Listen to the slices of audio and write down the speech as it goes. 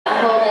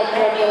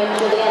Romeo and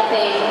Juliet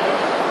thing.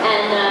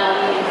 And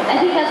I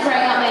think that's where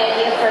I got my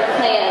idea for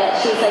Clea, that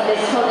she's like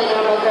this totally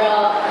normal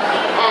girl,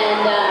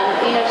 and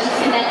you know, she's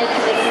connected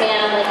to this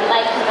man like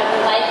lifetime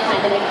after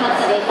lifetime, and they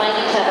constantly find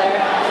each other.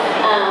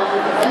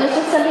 It was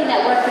just something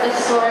that worked for the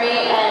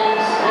story, and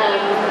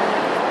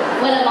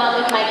went along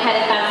with my kind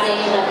of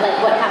fascination of like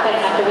what happens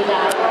after we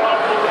die.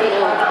 You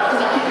know, do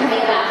we keep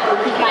coming back, do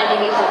we keep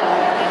finding each other?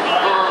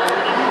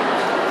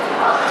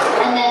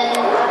 And then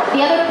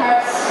the other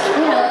parts,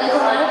 you know, there's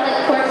a lot of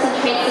like quirks and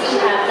traits that she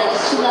has. Like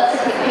she loves to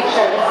take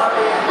pictures,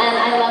 and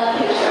I love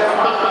pictures. I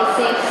think they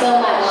say so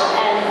much.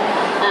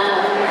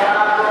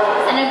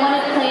 And I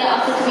wanted Clea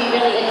also to be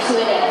really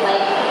intuitive,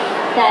 like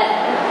that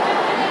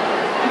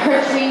her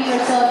dreams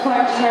are so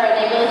important to her, and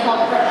they really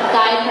help her,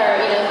 guide her,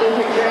 you know, through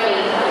her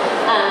journey.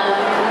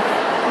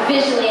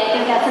 Visually, I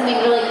think that's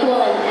something really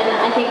cool, and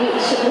I think we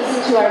should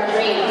listen to our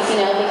dreams, you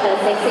know, because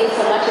they say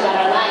so much about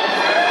our life.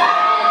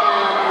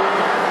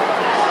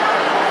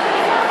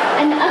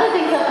 And other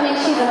things, I mean,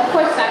 she's a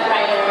horseback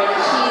rider, and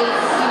she's,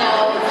 you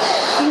know,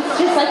 she's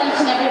just like each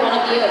and every one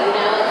of you, you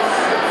know.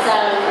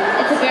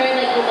 It's a very,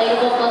 like,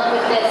 relatable book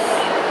with this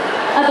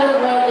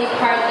otherworldly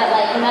part that,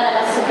 like, none of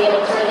us would be able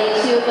to relate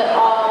to, but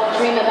all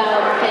dream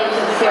about getting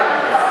to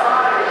experience.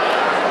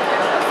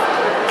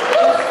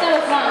 That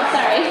was long,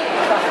 sorry.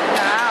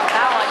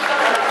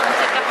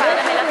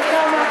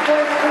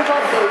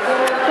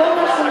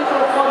 Toma esse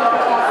microfone para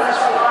fazer as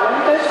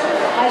perguntas.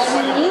 As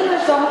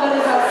meninas da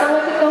organização é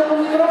que estão com o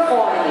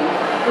microfone.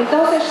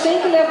 Então vocês têm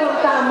que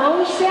levantar a mão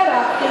e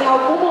esperar, porque em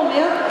algum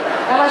momento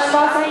elas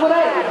passam por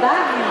aí, tá?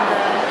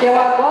 Que eu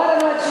agora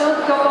não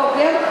adianta, que eu estou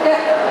vendo, porque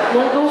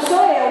não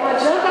sou eu, não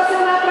adianta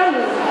acenar para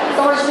mim.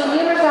 São as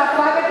meninas da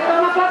faca que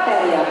estão na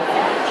plateia.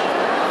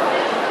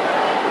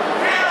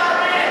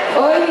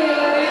 Oi,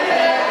 Hilary.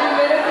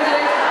 Primeiro eu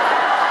queria...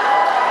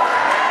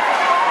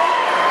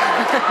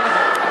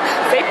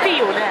 Sem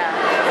fio, né?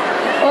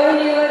 Oi,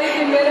 Hilary,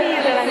 primeiro eu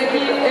queria dizer que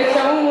eu te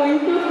amo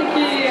muito, eu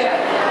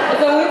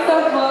sou muito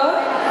sua fã,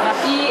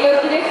 e eu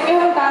queria te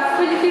perguntar se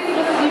foi difícil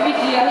você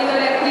dividir a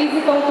Hilary atriz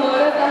e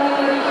cantora da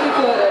Hilary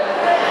escritora.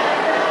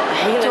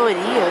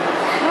 Reitoria?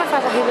 Como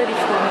faz a Hilary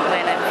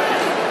filme, né?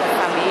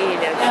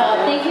 Família. Oh,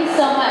 thank you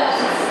so much.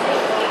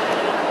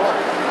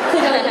 It's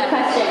a really good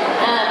question.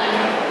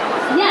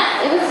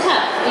 Yeah, it was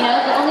tough. You know,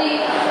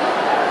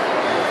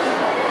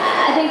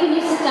 I think when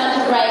you sit down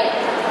to write,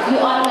 you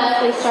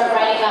automatically start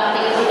writing about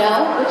things you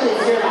know, which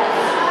is your life.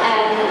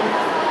 And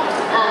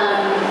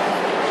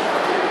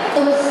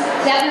it was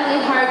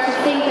definitely hard to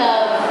think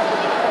of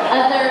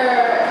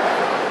other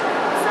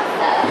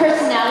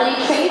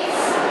personality traits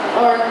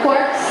or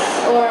quirks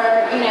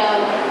or, you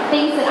know,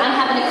 things that I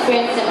haven't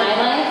experienced in my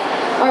life,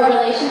 or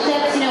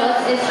relationships. You know,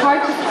 it's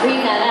hard to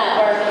dream that up,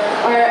 or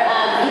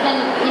even,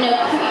 you know,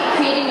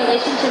 creating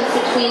relationships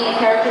between the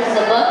characters in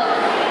the book.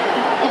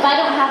 If I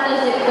don't have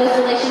those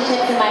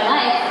relationships in my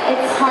life,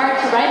 it's hard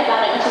to write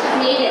about it and to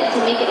create it, to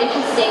make it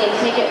interesting and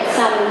to make it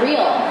sound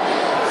real.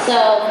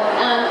 So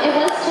it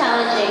was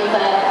challenging,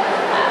 but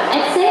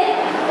I'd say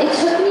it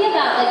took me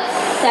about like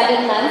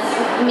 7 months,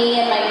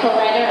 me and my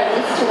co-writer at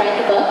least, to write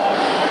the book.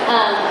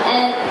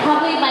 And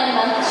probably by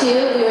month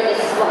 2, we were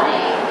just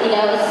flying. You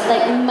know, it was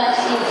like much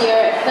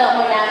easier, it felt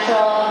more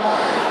natural,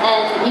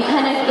 and you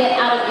kind of get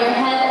out of your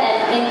head and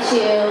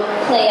into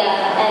Clea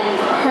and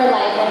her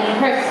life and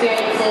her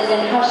experiences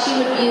and how she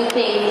would view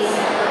things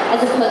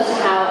as opposed to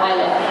how I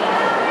would.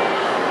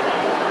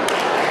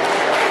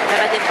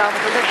 Vai bater palma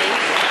toda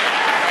vez.